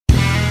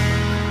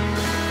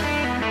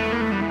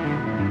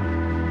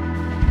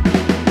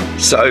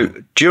So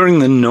during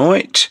the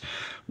night,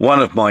 one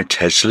of my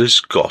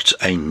Teslas got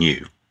a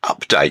new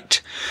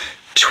update,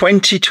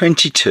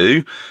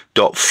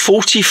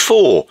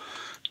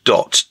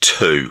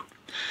 2022.44.2.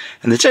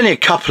 And there's only a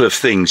couple of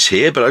things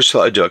here, but I just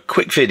thought I'd do a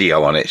quick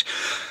video on it.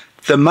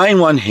 The main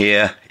one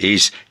here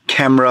is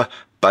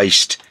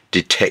camera-based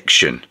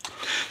detection.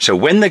 So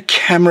when the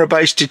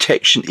camera-based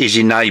detection is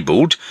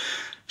enabled,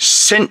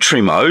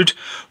 Sentry mode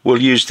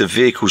will use the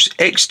vehicle's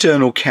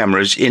external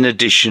cameras in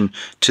addition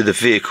to the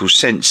vehicle's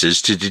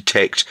sensors to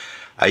detect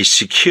a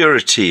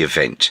security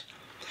event.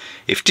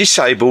 If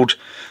disabled,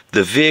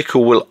 the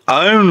vehicle will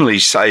only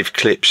save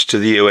clips to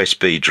the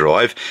USB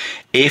drive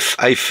if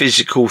a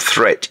physical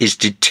threat is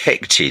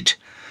detected,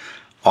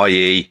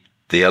 i.e.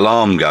 the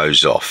alarm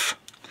goes off.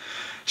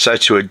 So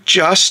to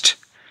adjust,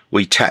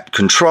 we tap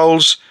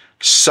Controls,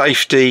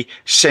 Safety,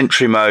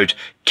 Sentry mode,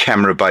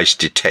 camera-based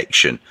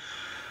detection.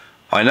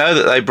 I know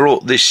that they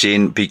brought this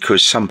in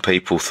because some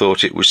people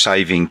thought it was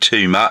saving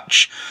too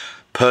much.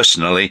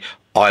 Personally,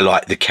 I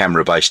like the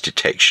camera-based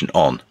detection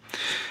on,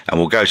 and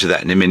we'll go to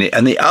that in a minute.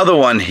 And the other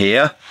one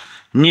here,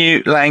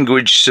 new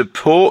language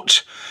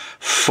support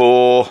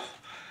for,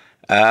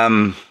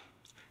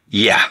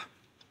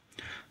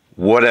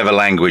 whatever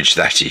language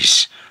that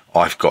is.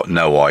 I've got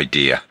no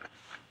idea.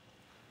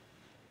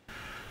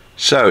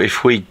 So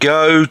if we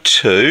go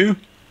to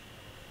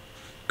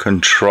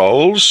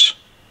Controls,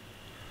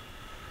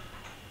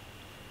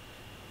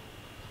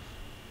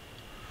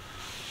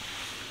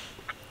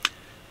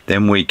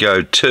 then we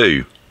go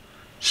to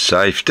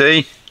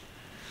Safety,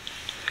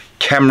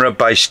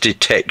 camera-based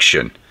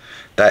detection.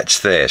 That's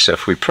there. So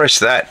if we press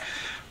that,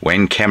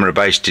 when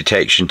camera-based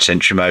detection,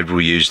 Sentry mode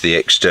will use the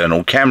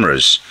external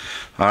cameras.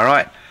 All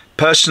right.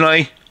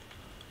 Personally,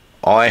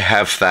 I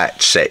have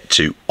that set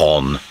to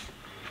on.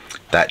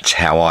 That's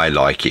how I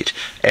like it.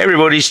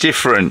 Everybody's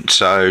different,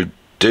 so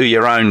do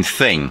your own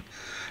thing.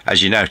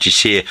 As you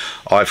notice here,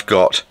 I've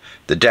got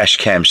the dash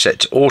cam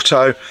set to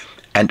auto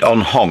and on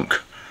honk.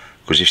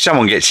 Because if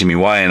someone gets in my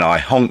way and I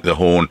honk the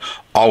horn,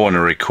 I want to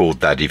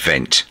record that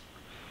event.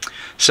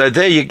 So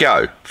there you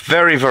go.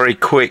 Very, very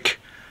quick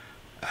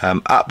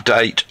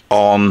update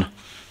on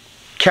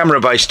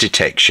camera-based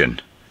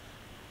detection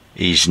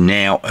is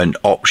now an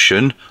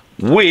option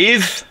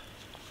with